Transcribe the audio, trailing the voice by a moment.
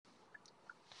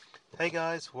Hey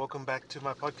guys, welcome back to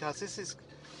my podcast. This is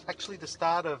actually the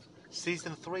start of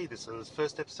season 3. This is the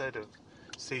first episode of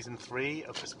season 3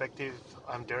 of Perspective.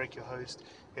 I'm Derek, your host.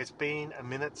 It's been a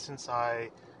minute since I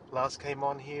last came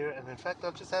on here, and in fact,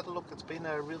 I've just had a look. It's been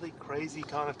a really crazy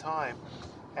kind of time,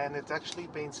 and it's actually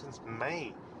been since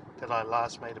May that I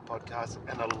last made a podcast,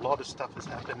 and a lot of stuff has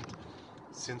happened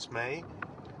since May,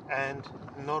 and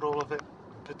not all of it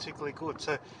particularly good.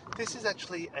 So, this is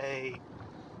actually a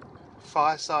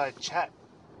fireside chat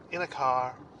in a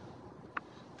car.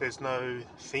 There's no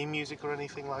theme music or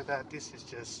anything like that. This is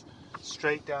just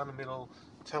straight down the middle,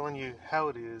 telling you how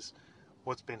it is,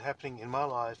 what's been happening in my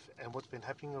life, and what's been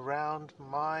happening around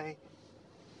my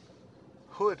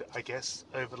hood, I guess,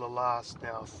 over the last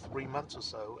now 3 months or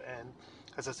so. And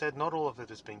as I said, not all of it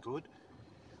has been good.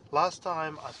 Last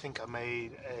time I think I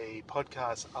made a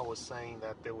podcast, I was saying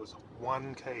that there was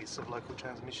one case of local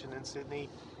transmission in Sydney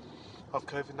of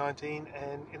COVID-19,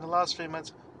 and in the last 3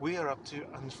 months we are up to,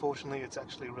 unfortunately it's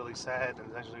actually really sad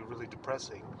and actually really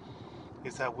depressing,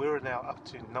 is that we're now up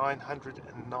to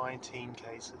 919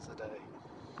 cases a day.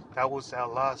 That was our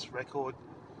last record.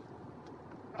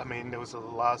 I mean, there was the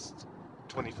last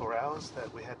 24 hours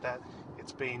that we had that.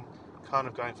 It's been kind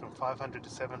of going from 500 to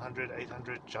 700,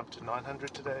 800, jumped to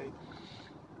 900 today.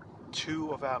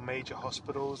 Two of our major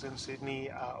hospitals in Sydney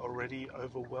are already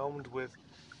overwhelmed with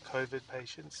COVID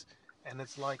patients, and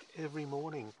it's like every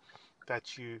morning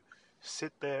that you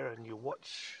sit there and you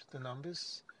watch the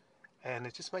numbers, and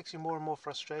it just makes you more and more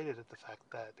frustrated at the fact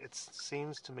that it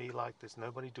seems to me like there's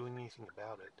nobody doing anything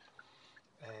about it.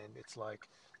 And it's like,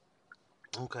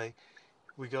 okay,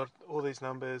 we got all these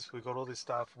numbers, we got all this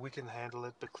stuff, we can handle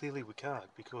it, but clearly we can't,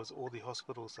 because all the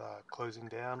hospitals are closing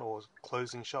down or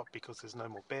closing shop because there's no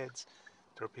more beds.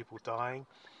 There are people dying,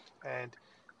 and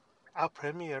our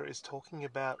Premier is talking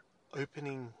about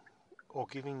opening or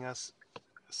giving us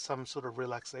some sort of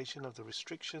relaxation of the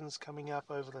restrictions coming up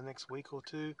over the next week or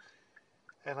two.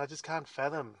 And I just can't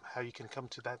fathom how you can come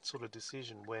to that sort of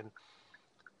decision when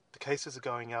the cases are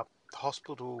going up, the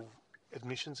hospital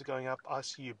admissions are going up,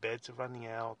 ICU beds are running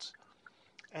out,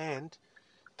 and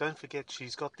don't forget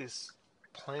she's got this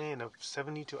plan of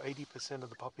 70 to 80% of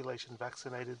the population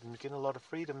vaccinated and getting a lot of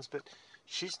freedoms, but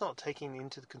she's not taking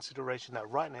into consideration that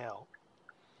right now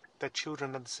that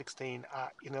children under 16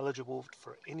 are ineligible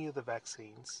for any of the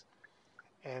vaccines,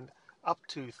 and up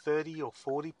to 30 or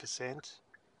 40%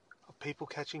 of people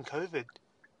catching COVID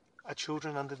are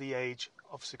children under the age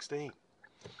of 16.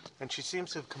 And she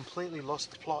seems to have completely lost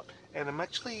the plot, and I'm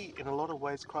actually in a lot of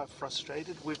ways quite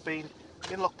frustrated. We've been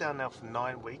in lockdown now for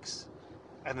 9 weeks,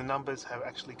 and the numbers have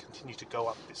actually continued to go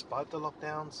up despite the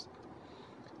lockdowns.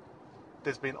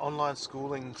 There's been online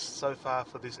schooling so far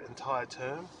for this entire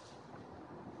term,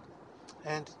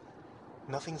 and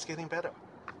nothing's getting better.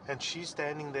 And she's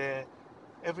standing there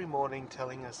every morning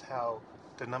telling us how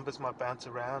the numbers might bounce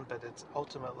around, but it's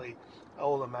ultimately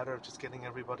all a matter of just getting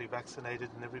everybody vaccinated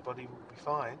and everybody will be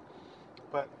fine.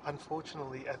 But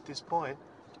unfortunately, at this point,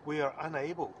 we are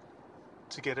unable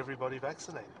to get everybody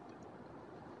vaccinated.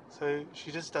 So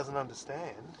she just doesn't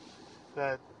understand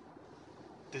that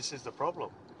this is the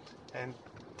problem. And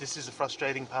this is the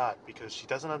frustrating part, because she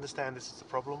doesn't understand this is the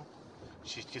problem.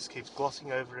 She just keeps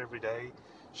glossing over it every day.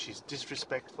 She's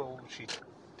disrespectful. She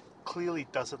clearly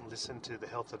doesn't listen to the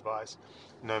health advice,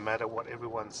 no matter what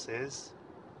everyone says.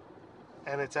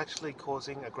 And it's actually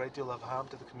causing a great deal of harm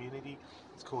to the community.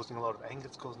 It's causing a lot of anger.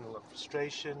 It's causing a lot of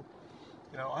frustration.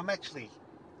 I'm actually,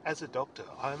 as a doctor,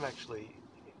 I'm actually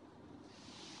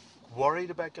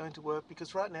worried about going to work,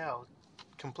 because right now,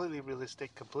 completely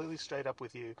realistic, completely straight up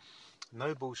with you,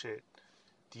 no bullshit.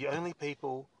 The only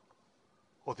people,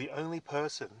 or the only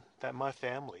person that my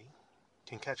family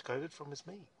can catch COVID from is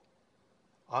me.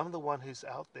 I'm the one who's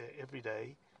out there every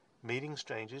day meeting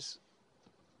strangers.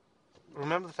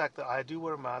 Remember the fact that I do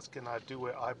wear a mask and I do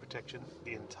wear eye protection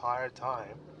the entire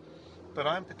time, but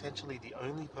I'm potentially the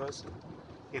only person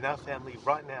in our family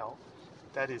right now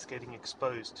that is getting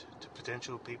exposed to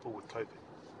potential people with COVID.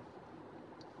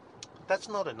 That's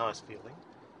not a nice feeling.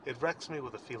 It racks me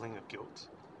with a feeling of guilt.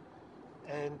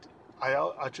 And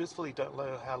I truthfully don't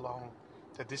know how long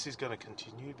that this is going to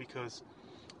continue, because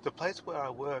the place where I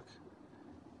work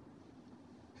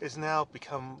has now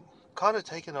become kind of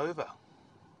taken over,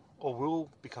 or will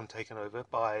become taken over,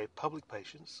 by public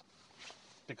patients,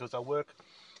 because I work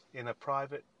in a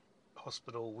private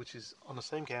hospital which is on the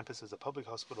same campus as a public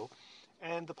hospital,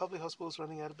 and the public hospital is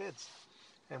running out of beds.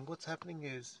 And what's happening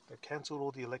is they've cancelled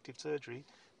all the elective surgery,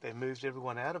 they moved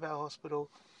everyone out of our hospital,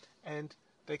 and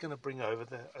they're going to bring over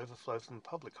the overflow from the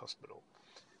public hospital.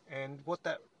 And what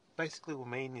that basically will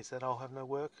mean is that I'll have no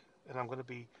work and I'm going to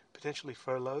be potentially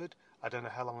furloughed. I don't know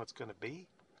how long it's going to be.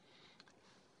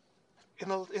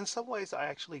 In some ways, I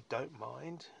actually don't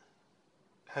mind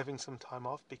having some time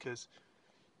off because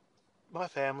my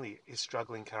family is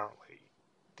struggling currently.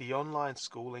 The online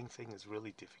schooling thing is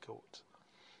really difficult.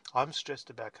 I'm stressed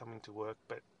about coming to work,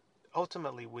 but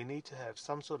ultimately we need to have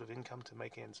some sort of income to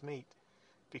make ends meet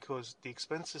because the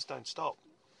expenses don't stop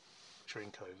during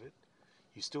COVID.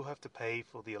 You still have to pay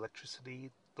for the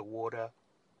electricity, the water,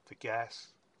 the gas,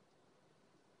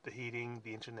 the heating,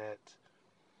 the internet,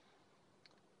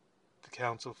 the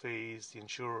council fees, the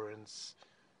insurance,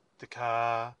 the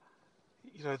car.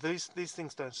 You know, these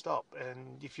things don't stop.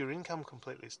 And if your income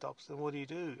completely stops, then what do you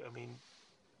do? I mean,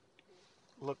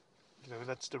 look, you know,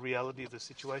 that's the reality of the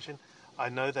situation. I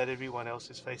know that everyone else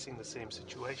is facing the same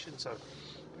situation, so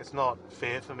it's not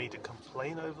fair for me to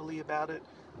complain overly about it,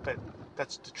 but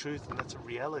that's the truth and that's a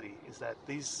reality, is that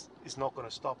this is not going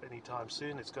to stop anytime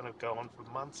soon. It's going to go on for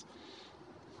months.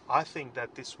 I think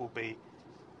that this will be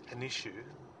an issue,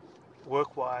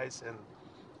 work-wise and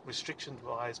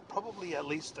restrictions-wise, probably at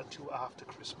least until after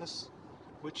Christmas,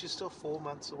 which is still 4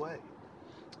 months away.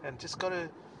 And just got to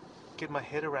get my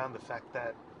head around the fact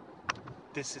that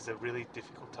this is a really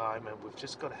difficult time and we've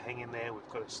just got to hang in there. We've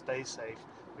got to stay safe.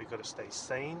 We've got to stay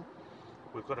sane.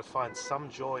 We've got to find some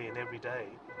joy in every day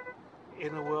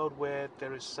in a world where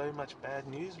there is so much bad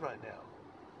news right now.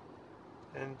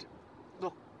 And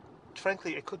look,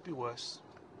 frankly, it could be worse.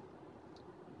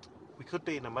 We could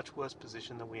be in a much worse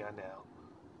position than we are now.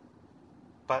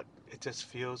 But it just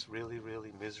feels really,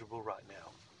 really miserable right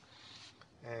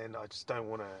now. And I just don't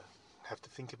want to have to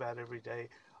think about it every day.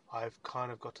 I've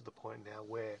kind of got to the point now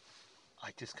where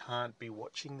I just can't be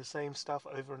watching the same stuff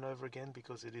over and over again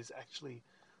because it is actually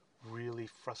really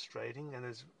frustrating and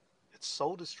it's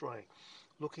soul destroying.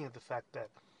 Looking at the fact that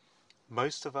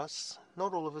most of us,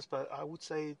 not all of us, but I would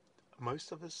say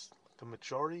most of us, the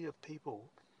majority of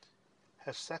people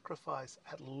have sacrificed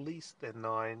at least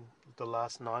the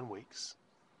last 9 weeks.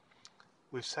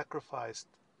 We've sacrificed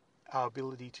our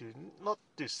ability to not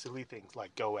do silly things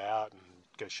like go out and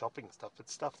go shopping and stuff, but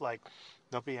stuff like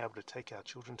not being able to take our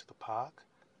children to the park,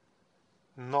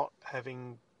 not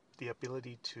having the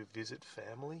ability to visit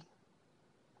family,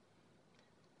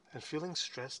 and feeling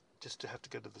stressed just to have to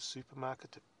go to the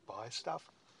supermarket to buy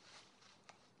stuff.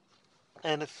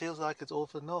 And it feels like it's all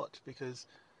for naught because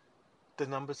the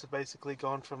numbers have basically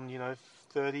gone from,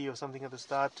 30 or something at the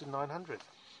start to 900.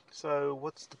 So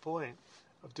what's the point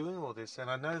of doing all this? And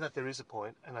I know that there is a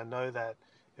point, and I know that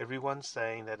everyone's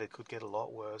saying that it could get a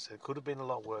lot worse. It could have been a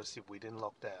lot worse if we didn't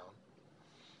lock down.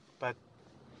 But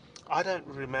I don't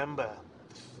remember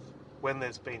when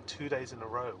there's been 2 days in a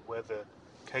row where the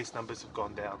case numbers have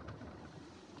gone down.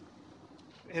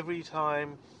 Every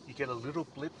time you get a little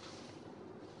blip,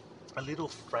 a little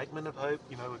fragment of hope,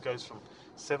 it goes from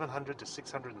 700 to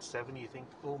 670, you think,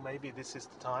 oh, maybe this is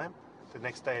the time. The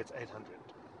next day it's 800.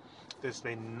 There's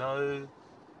been no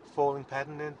falling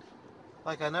pattern in.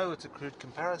 Like, I know it's a crude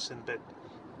comparison, but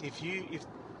if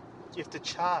the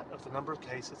chart of the number of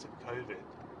cases of COVID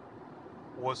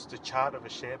was the chart of a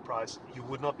share price, you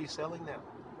would not be selling now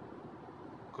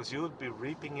because you would be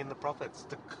reaping in the profits.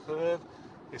 The curve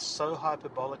is so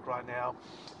hyperbolic right now.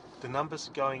 The numbers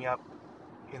are going up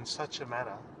in such a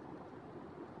manner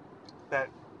that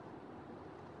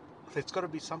there's got to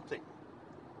be something.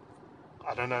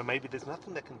 I don't know, maybe there's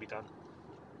nothing that can be done,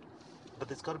 but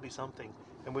there's got to be something,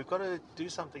 and we've got to do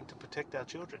something to protect our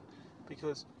children,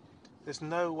 because there's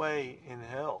no way in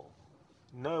hell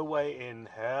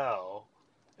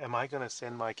am I going to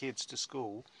send my kids to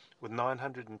school with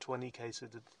 920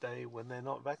 cases a day when they're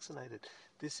not vaccinated.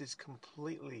 This is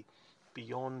completely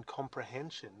beyond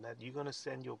comprehension that you're going to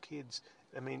send your kids.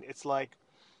 I mean, it's like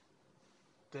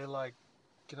they're like,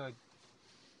 you're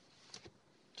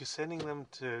sending them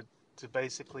to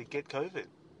basically get COVID.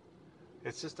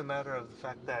 It's just a matter of the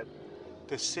fact that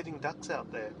there's sitting ducks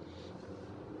out there.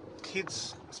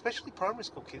 Kids, especially primary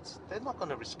school kids, they're not going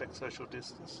to respect social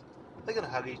distance. They're going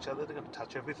to hug each other. They're going to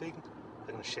touch everything.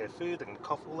 They're going to share food. They're going to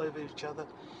cough all over each other.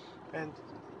 And,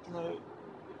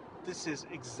 this is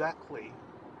exactly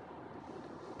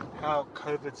how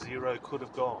COVID zero could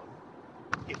have gone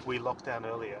if we locked down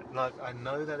earlier. And I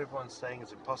know that everyone's saying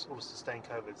it's impossible to sustain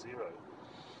COVID zero.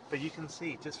 But you can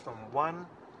see just from one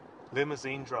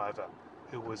limousine driver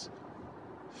who was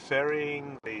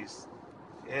ferrying these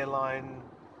airline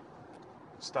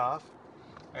staff,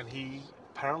 and he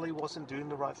apparently wasn't doing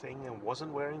the right thing and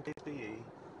wasn't wearing PPE,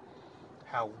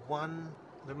 how one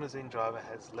limousine driver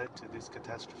has led to this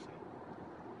catastrophe.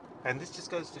 And this just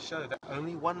goes to show that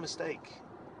only one mistake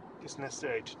is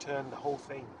necessary to turn the whole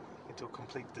thing into a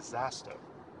complete disaster.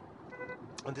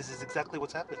 And this is exactly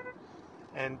what's happened.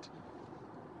 And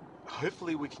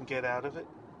hopefully we can get out of it.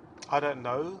 I don't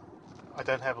know. I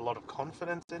don't have a lot of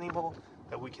confidence anymore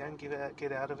that we can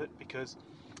get out of it, because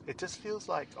it just feels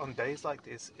like on days like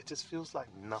this, it just feels like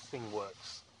nothing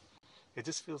works. It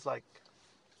just feels like,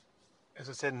 as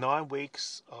I said, 9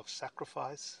 weeks of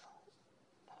sacrifice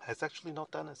has actually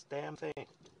not done a damn thing.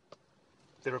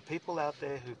 There are people out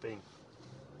there who've been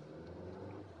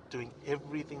doing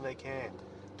everything they can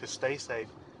to stay safe,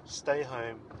 stay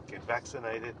home, get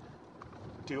vaccinated,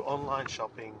 do online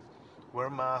shopping, wear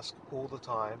a mask all the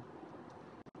time.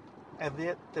 And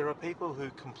yet there are people who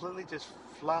completely just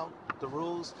flout the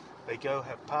rules. They go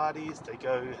have parties, they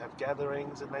go have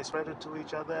gatherings, and they spread it to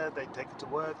each other. They take it to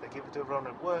work, they give it to everyone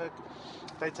at work.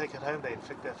 They take it home, they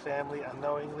infect their family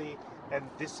unknowingly. And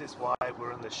this is why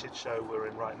we're in the shit show we're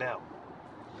in right now.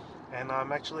 And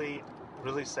I'm actually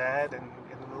really sad and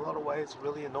in a lot of ways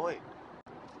really annoyed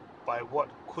by what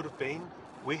could have been.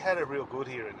 We had a real good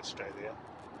here in Australia.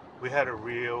 We had a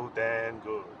real damn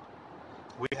good.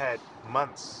 We had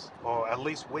months, or at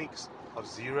least weeks, of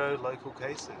 0 local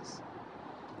cases.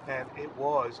 And it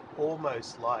was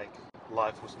almost like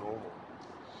life was normal.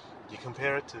 You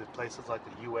compare it to places like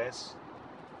the US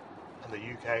and the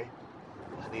UK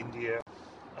and India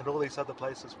and all these other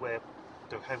places where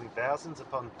they're having thousands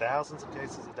upon thousands of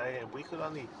cases a day, and we could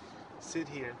only sit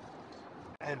here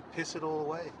and piss it all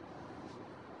away.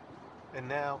 And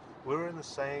now we're in the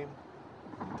same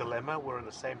dilemma, we're in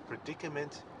the same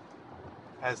predicament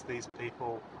as these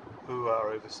people who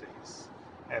are overseas.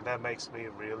 And that makes me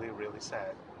really, really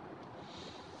sad.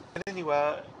 And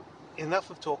anyway, enough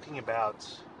of talking about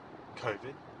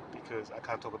COVID, because I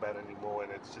can't talk about it anymore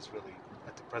and it's just really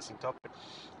a depressing topic.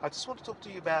 I just want to talk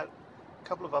to you about a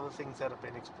couple of other things that I've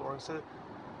been exploring. So,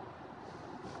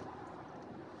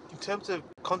 in terms of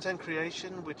content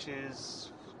creation, which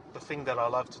is the thing that I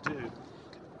love to do,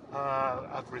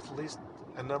 I've released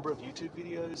a number of YouTube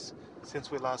videos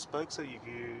since we last spoke. So, if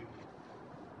you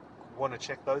want to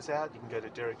check those out, you can go to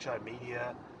Derek Chai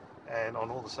Media and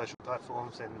on all the social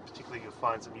platforms, and particularly you'll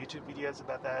find some YouTube videos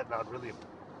about that. And I'd really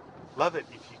love it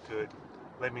if you could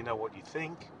let me know what you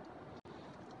think.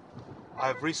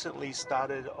 I've recently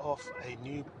started off a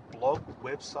new blog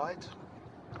website.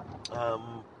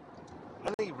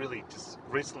 Only really just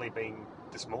recently been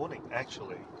this morning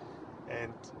actually,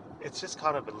 and it's just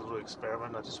kind of a little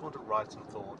experiment. I just wanted to write some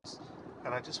thoughts,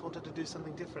 and I just wanted to do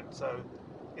something different. So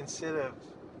instead of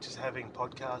just having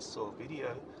podcasts or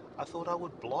video, I thought I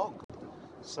would blog.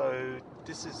 So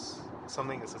this is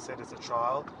something, as I said, as a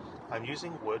trial. I'm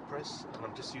using WordPress, and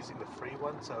I'm just using the free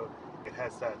one, so it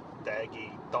has that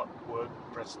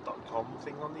daggy.wordpress.com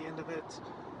thing on the end of it,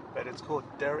 but it's called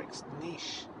Derek's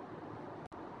Niche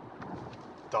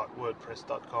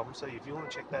 .wordpress.com. So if you want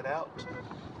to check that out,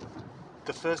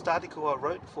 the first article I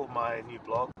wrote for my new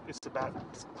blog is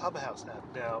about this Clubhouse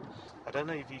app. Now, I don't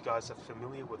know if you guys are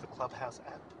familiar with the Clubhouse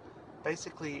app.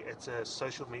 Basically, it's a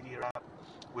social media app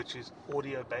which is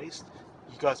audio based.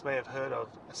 You guys may have heard of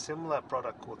a similar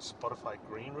product called Spotify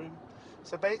Green Room.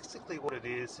 So basically what it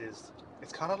is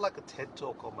it's kind of like a TED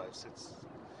Talk almost.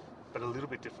 But a little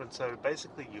bit different. So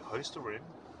basically you host a room,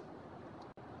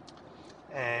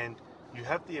 and you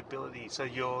have the ability, so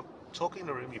you're talking in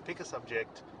a room, you pick a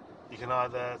subject, you can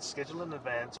either schedule in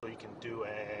advance or you can do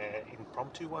an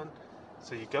impromptu one.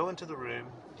 So you go into the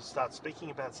room, you start speaking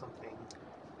about something,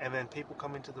 and then people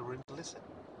come into the room to listen.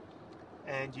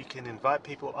 And you can invite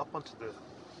people up onto the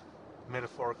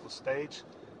metaphorical stage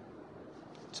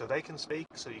so they can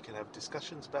speak, so you can have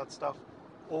discussions about stuff,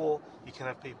 or you can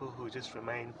have people who just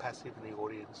remain passive in the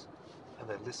audience and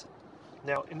they listen.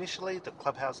 Now, initially, the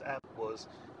Clubhouse app was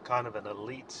kind of an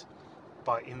elite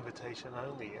by invitation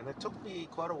only, and it took me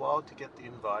quite a while to get the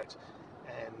invite,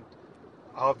 and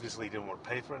I obviously didn't want to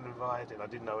pay for an invite, and I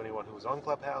didn't know anyone who was on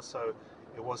Clubhouse, so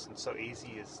it wasn't so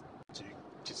easy as to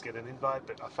just get an invite,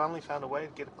 but I finally found a way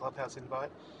to get a Clubhouse invite.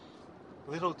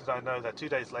 Little did I know that 2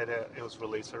 days later it was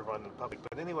released for everyone in the public.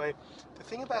 But anyway, the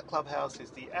thing about Clubhouse is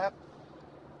the app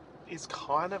is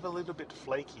kind of a little bit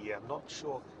flaky. I'm not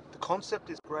sure. The concept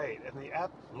is great and the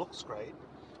app looks great,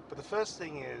 but the first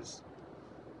thing is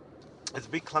it's a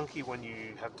bit clunky when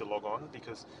you have to log on,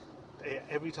 because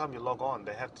every time you log on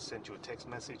they have to send you a text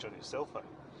message on your cell phone,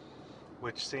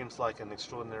 which seems like an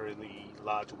extraordinarily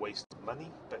large waste of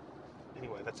money. But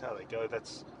anyway, that's how they go.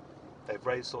 They've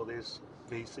raised all this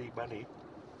VC money,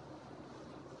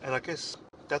 and I guess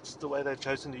that's the way they've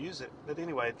chosen to use it. But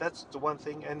anyway, that's the one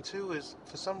thing. And two is,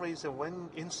 for some reason, when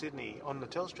in Sydney on the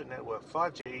Telstra network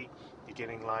 5G, you're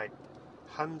getting like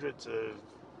hundreds of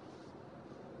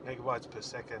megabytes per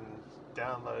second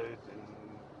download, and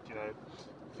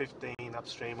 15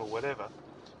 upstream or whatever,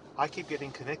 I keep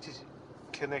getting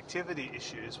connectivity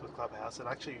issues with Clubhouse and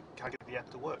actually can't get the app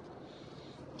to work.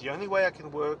 The only way I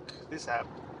can work this app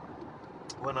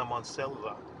when I'm on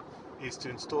cellular is to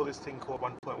install this thing called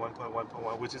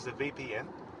 1.1.1.1, which is a VPN,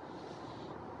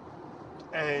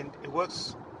 and it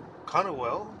works kind of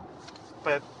well,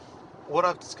 but what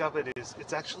I've discovered is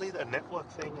it's actually a network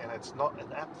thing and it's not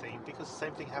an app thing, because the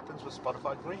same thing happens with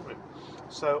Spotify Green Room.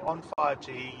 So on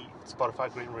 5G, Spotify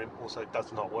Green Room also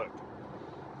does not work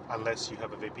unless you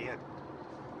have a VPN.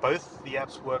 Both the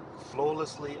apps work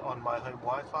flawlessly on my home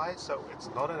Wi-Fi, so it's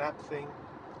not an app thing,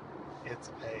 it's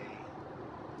a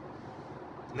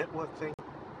network thing.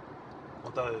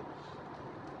 Although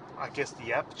I guess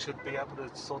the app should be able to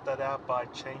sort that out by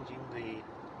changing the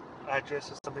address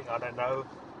or something, I don't know.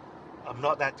 I'm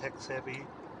not that tech savvy.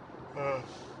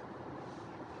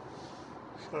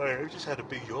 Sorry, I just had a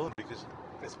big yawn because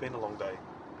it's been a long day.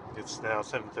 It's now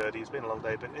 7:30, it's been a long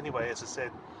day, but anyway, as I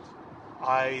said,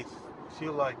 I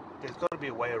feel like there's got to be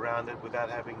a way around it without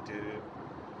having to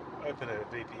open a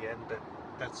VPN, but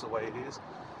that's the way it is.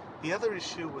 The other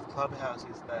issue with Clubhouse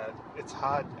is that it's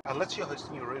hard, unless you're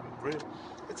hosting your room,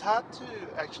 it's hard to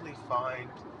actually find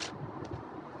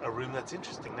a room that's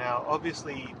interesting. Now,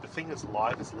 obviously, the thing is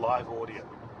live, it's live audio,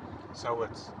 so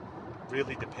it's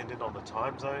really dependent on the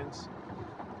time zones.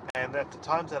 And at the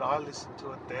times that I listen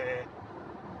to it, there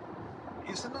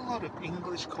isn't a lot of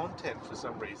English content for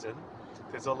some reason.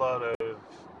 There's a lot of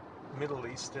Middle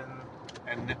Eastern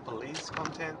and Nepalese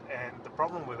content, and the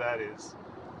problem with that is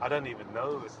I don't even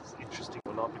know if it's interesting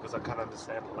or not because I can't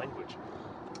understand the language.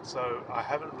 So I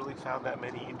haven't really found that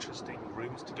many interesting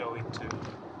rooms to go into.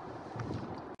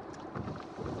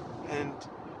 And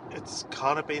it's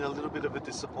kind of been a little bit of a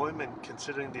disappointment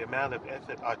considering the amount of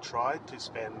effort I tried to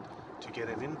spend to get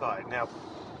an invite. Now,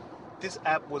 this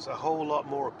app was a whole lot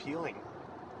more appealing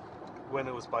when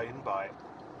it was by invite,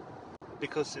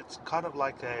 because it's kind of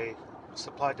like a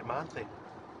supply-demand thing.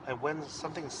 And when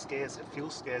something's scarce, it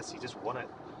feels scarce, you just want it.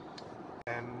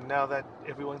 And now that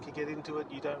everyone can get into it,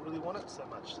 you don't really want it so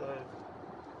much. So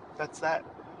that's that.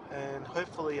 And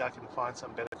hopefully I can find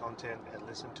some better content and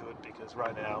listen to it, because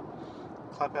right now,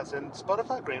 Clubhouse and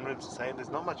Spotify Green Room's the same. There's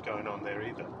not much going on there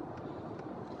either.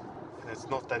 And it's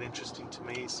not that interesting to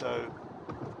me. So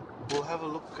we'll have a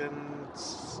look and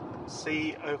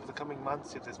see over the coming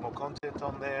months if there's more content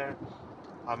on there.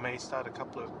 I may start a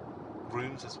couple of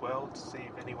rooms as well to see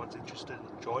if anyone's interested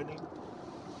in joining.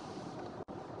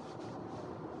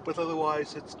 But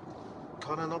otherwise, it's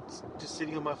kind of not just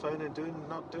sitting on my phone and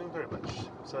not doing very much.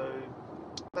 So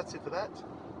that's it for that.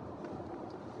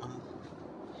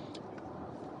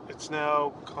 It's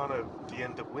now kind of the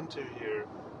end of winter here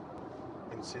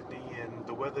in Sydney, and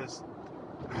the weather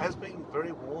has been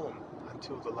very warm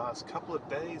until the last couple of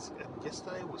days. And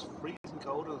yesterday was freezing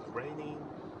cold. It was raining.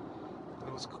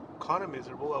 It was kind of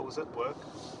miserable. I was at work,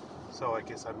 so I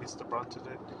guess I missed the brunt of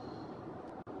it.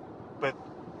 But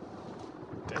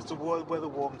as the weather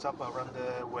warms up, I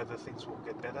wonder whether things will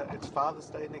get better. It's Father's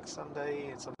Day next Sunday.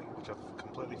 It's something which I've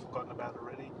completely forgotten about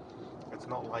already. It's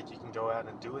not like you can go out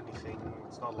and do anything.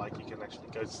 It's not like you can actually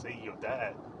go see your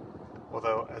dad.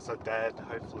 Although, as a dad,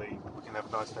 hopefully we can have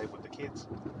a nice day with the kids.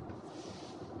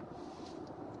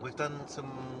 We've done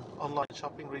some online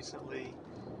shopping recently,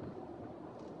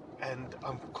 and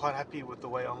I'm quite happy with the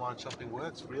way online shopping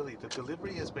works, really. The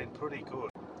delivery has been pretty good.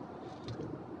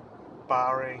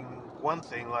 Barring one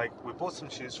thing, like we bought some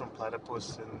shoes from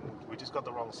Platypus and we just got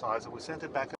the wrong size and we sent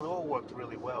it back and it all worked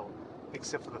really well,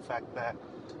 except for the fact that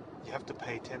you have to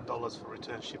pay $10 for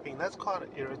return shipping. That's quite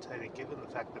irritating given the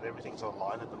fact that everything's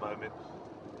online at the moment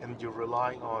and you're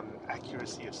relying on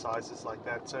accuracy of sizes like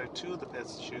that. So two of the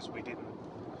pairs of shoes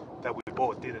that we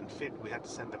bought didn't fit. We had to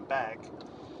send them back.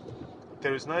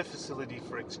 There is no facility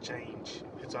for exchange.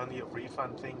 It's only a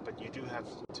refund thing, but you do have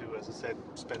to, as I said,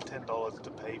 spend $10 to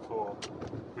pay for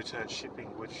return shipping,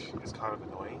 which is kind of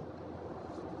annoying.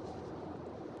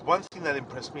 One thing that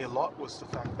impressed me a lot was the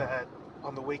fact that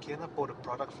on the weekend I bought a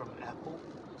product from Apple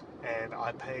and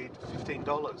I paid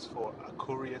 $15 for a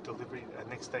courier delivery, a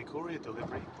next day courier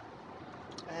delivery,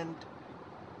 and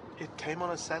it came on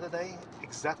a Saturday,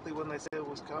 exactly when they said it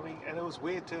was coming, and it was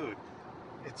weird too.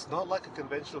 It's not like a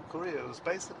conventional courier. It was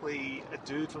basically a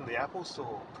dude from the Apple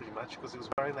store, pretty much, because he was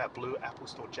wearing that blue Apple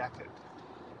store jacket,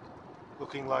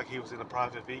 looking like he was in a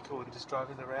private vehicle and just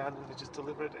driving around, and he just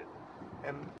delivered it.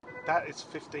 And that is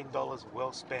 $15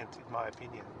 well spent, in my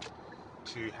opinion,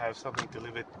 to have something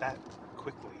delivered that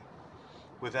quickly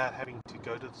without having to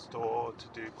go to the store to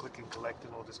do click and collect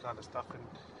and all this kind of stuff. And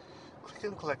click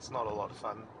and collect's not a lot of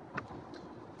fun.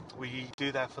 We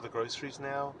do that for the groceries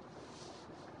now.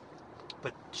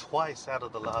 But twice out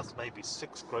of the last maybe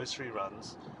 6 grocery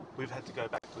runs, we've had to go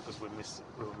back because we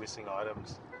were missing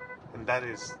items, and that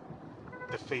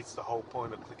defeats the whole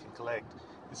point of click and collect.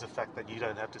 Is the fact that you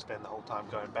don't have to spend the whole time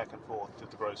going back and forth to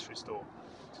the grocery store.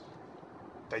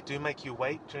 They do make you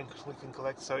wait during click and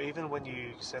collect, so even when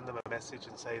you send them a message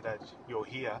and say that you're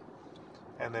here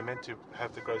and they're meant to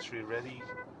have the grocery ready,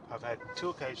 I've had 2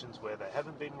 occasions where they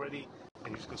haven't been ready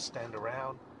and you just got to stand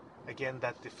around. Again,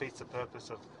 that defeats the purpose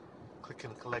of click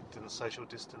and collect and social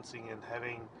distancing and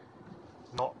having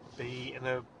not be in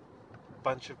a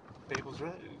bunch of people's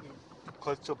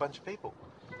close to a bunch of people.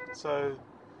 So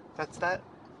that's that.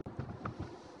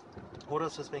 What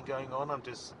else has been going on? I'm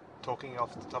just talking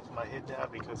off the top of my head now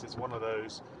because it's one of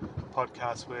those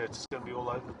podcasts where it's going to be all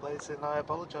over the place, and I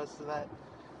apologize for that,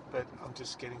 but I'm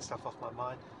just getting stuff off my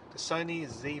mind. The Sony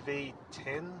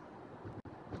ZV-10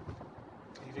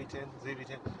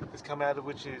 has come out,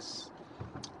 which is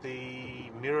the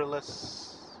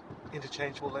mirrorless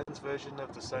interchangeable lens version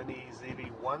of the Sony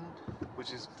ZV-1,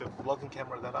 which is the vlogging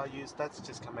camera that I use. That's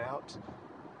just come out.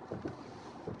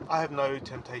 I have no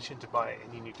temptation to buy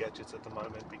any new gadgets at the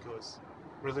moment because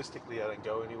realistically I don't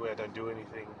go anywhere, I don't do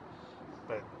anything.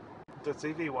 But the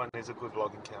ZV-1 is a good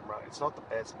vlogging camera. It's not the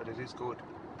best, but it is good.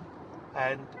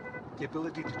 And the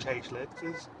ability to change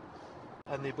lenses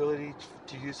and the ability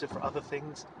to use it for other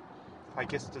things, I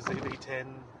guess the ZV-10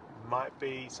 might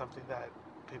be something that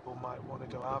people might want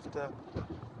to go after.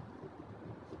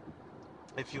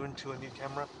 If you're into a new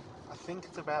camera, I think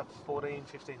it's about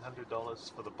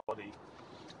 $1,400-$1,500 for the body,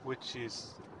 which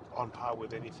is on par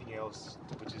with anything else,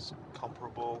 which is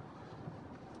comparable.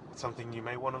 Something you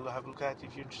may want to have a look at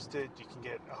if you're interested. You can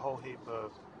get a whole heap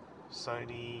of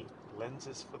Sony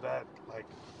lenses for that, like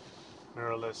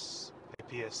mirrorless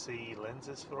APS-C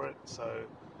lenses for it. So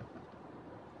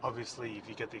obviously if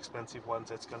you get the expensive ones,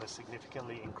 that's going to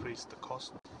significantly increase the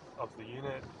cost of the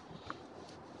unit.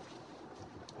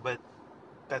 But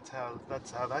that's how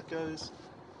that goes.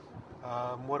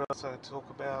 What else I talk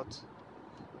about?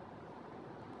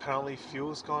 Apparently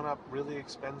fuel's gone up really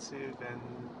expensive, and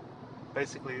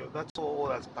basically that's all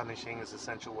that's punishing is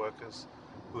essential workers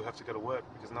who have to go to work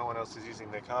because no one else is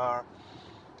using their car,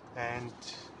 and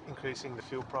increasing the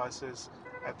fuel prices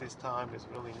at this time is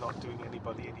really not doing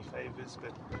anybody any favors.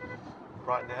 But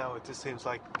right now it just seems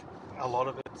like a lot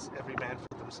of it's every man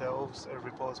for themselves,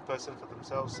 every person for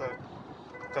themselves, so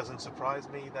it doesn't surprise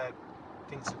me that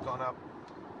things have gone up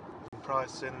in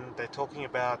price. And they're talking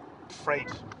about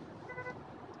freight.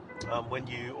 When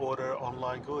you order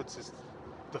online goods, it's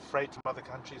the freight from other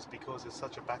countries, because there's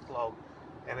such a backlog,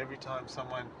 and every time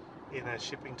someone in a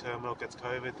shipping terminal gets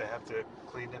COVID, they have to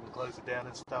clean it and close it down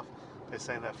and stuff. They're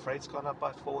saying that freight's gone up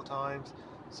by 4 times.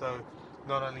 So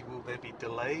not only will there be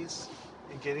delays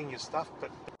in getting your stuff, but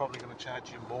they're probably going to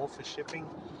charge you more for shipping.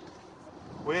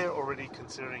 We're already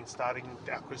considering starting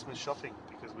our Christmas shopping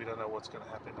because we don't know what's going to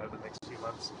happen over the next few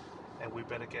months, and we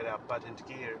better get our butt into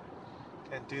gear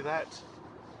and do that,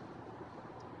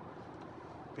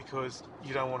 because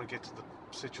you don't want to get to the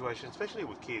situation, especially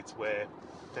with kids, where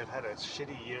they've had a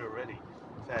shitty year already,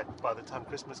 that by the time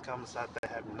Christmas comes that they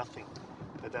have nothing,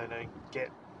 they don't get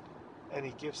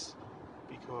any gifts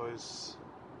because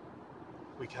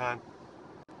we can't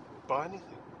buy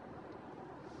anything.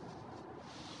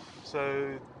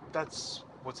 So that's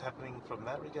what's happening from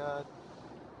that regard.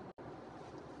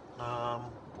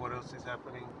 What else is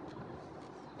happening?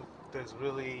 There's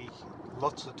really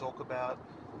lots to talk about.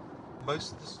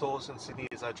 Most of the stores in Sydney,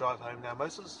 as I drive home now,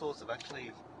 most of the stores have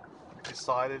actually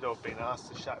decided or been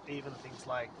asked to shut. Even things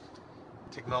like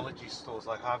technology stores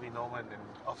like Harvey Norman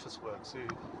and Officeworks, who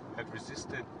had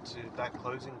resisted to that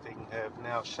closing thing, have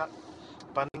now shut.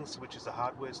 Bunnings, which is a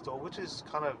hardware store, which is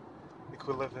kind of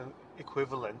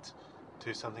equivalent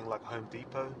to something like Home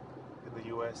Depot in the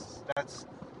US, that's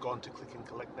gone to click and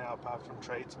collect now, apart from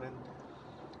tradesmen.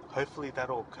 Hopefully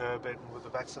that'll curb it, and with the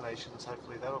vaccinations,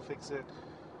 hopefully that'll fix it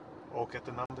or get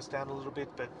the numbers down a little bit,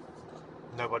 but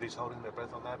nobody's holding their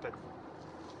breath on that. But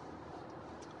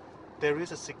there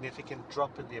is a significant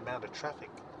drop in the amount of traffic,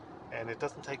 and it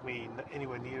doesn't take me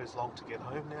anywhere near as long to get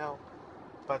home now,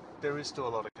 but there is still a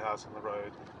lot of cars on the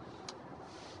road.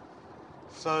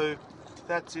 So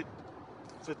that's it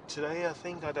for today. I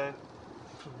think I don't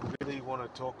really want to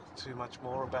talk too much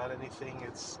more about anything.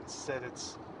 It's said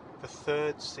it's the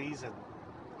 3rd season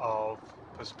of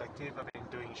Perspective. I've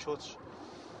been doing short,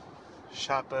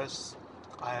 sharp bursts.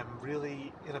 I am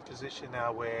really in a position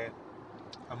now where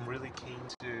I'm really keen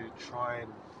to try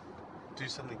and do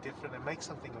something different and make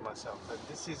something of myself. And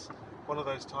this is one of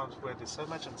those times where there's so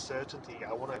much uncertainty.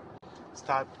 I want to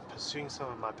start pursuing some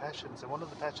of my passions, and one of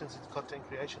the passions is content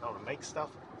creation. I want to make stuff,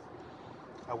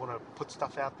 I want to put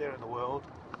stuff out there in the world.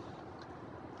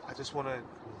 I just want to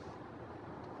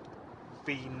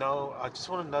I just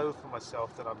want to know for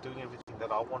myself that I'm doing everything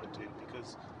that I want to do,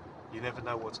 because you never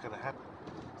know what's going to happen.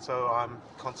 So I'm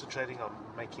concentrating on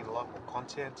making a lot more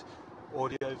content,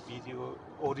 audio,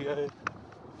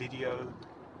 video,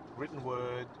 written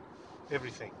word,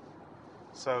 everything.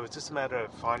 So it's just a matter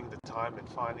of finding the time and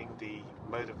finding the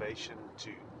motivation to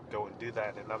go and do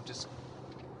that. And I'm just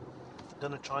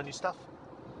going to try new stuff.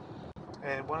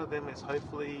 And one of them is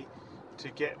hopefully to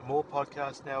get more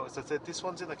podcasts now. As I said, this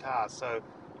one's in the car, so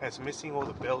it's missing all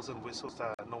the bells and whistles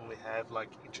that I normally have, like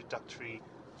introductory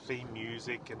theme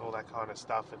music and all that kind of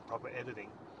stuff and proper editing.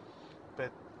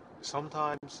 But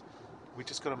sometimes we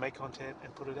just got to make content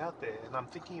and put it out there. And I'm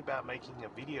thinking about making a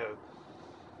video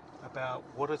about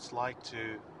what it's like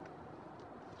to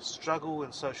struggle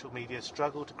in social media,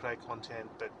 struggle to create content,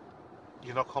 but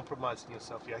you're not compromising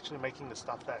yourself. You're actually making the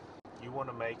stuff that you want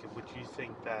to make and which you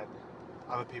think that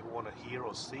other people want to hear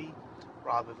or see,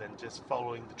 rather than just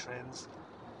following the trends.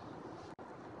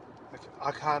 Like,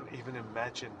 I can't even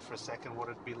imagine for a second what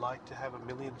it'd be like to have 1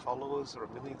 million followers or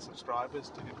 1 million subscribers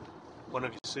to one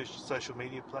of your social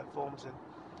media platforms. And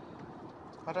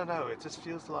I don't know, it just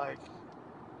feels like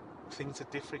things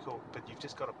are difficult, but you've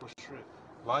just got to push through.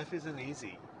 Life isn't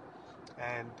easy,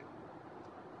 and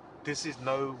this is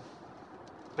no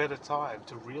better time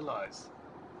to realize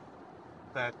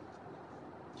that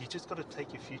you just got to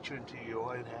take your future into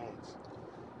your own hands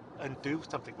and do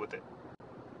something with it,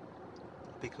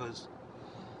 because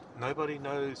nobody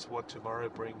knows what tomorrow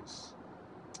brings.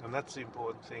 And that's the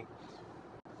important thing.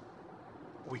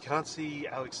 We can't see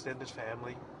our extended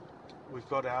family. We've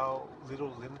got our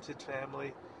little limited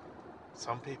family.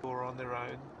 Some people are on their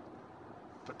own,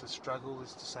 but the struggle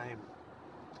is the same.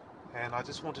 And I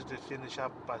just wanted to finish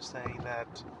up by saying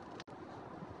that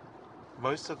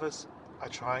most of us are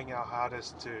trying our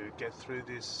hardest to get through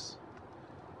this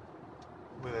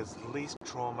with as least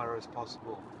trauma as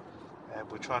possible. And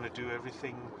we're trying to do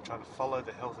everything. We're trying to follow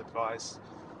the health advice.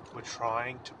 We're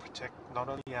trying to protect not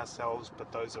only ourselves,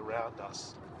 but those around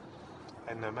us.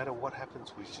 And no matter what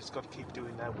happens, we've just got to keep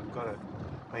doing that. We've got to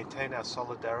maintain our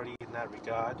solidarity in that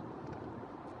regard.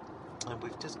 And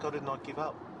we've just got to not give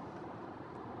up.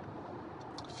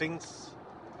 Things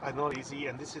are not easy,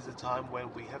 and this is a time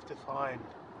when we have to find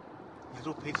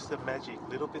little pieces of magic,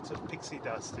 little bits of pixie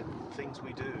dust in things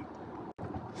we do.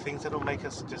 Things that'll make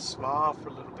us just smile for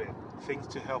a little bit. Things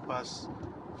to help us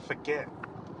forget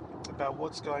about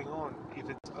what's going on, if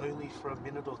it's only for a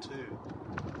minute or two.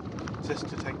 Just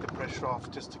to take the pressure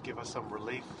off, just to give us some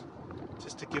relief,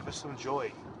 just to give us some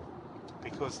joy.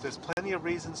 Because there's plenty of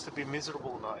reasons to be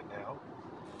miserable right now,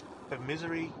 but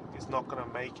misery is not going to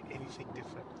make anything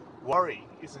different. Worry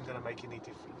isn't going to make any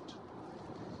different.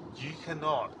 You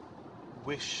cannot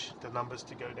wish the numbers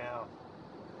to go down.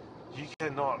 You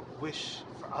cannot wish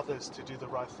for others to do the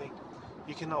right thing.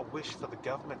 You cannot wish for the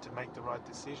government to make the right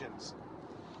decisions.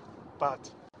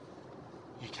 But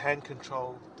you can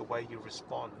control the way you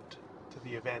respond to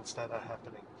the events that are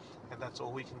happening. And that's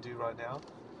all we can do right now.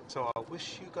 So I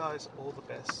wish you guys all the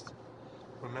best.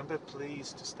 Remember,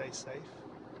 please, to stay safe.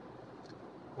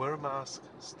 Wear a mask.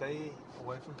 Stay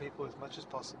away from people as much as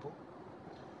possible.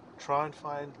 Try and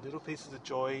find little pieces of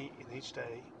joy in each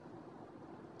day.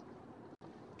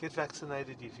 Get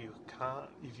vaccinated if you can't,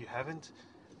 if you haven't,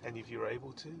 and if you're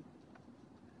able to.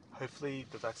 Hopefully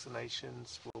the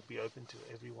vaccinations will be open to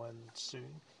everyone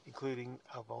soon, including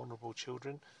our vulnerable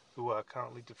children who are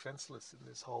currently defenseless in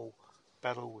this whole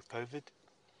battle with COVID.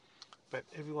 But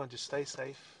everyone just stay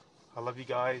safe. I love you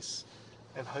guys,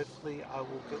 and hopefully I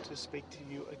will get to speak to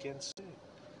you again soon.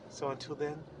 So until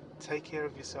then, take care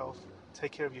of yourself,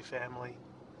 take care of your family,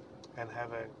 and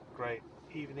have a great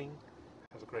evening,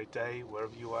 have a great day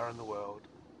wherever you are in the world.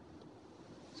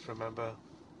 Just remember,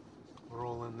 we're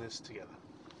all in this together.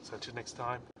 So until next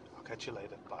time, I'll catch you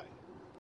later. Bye.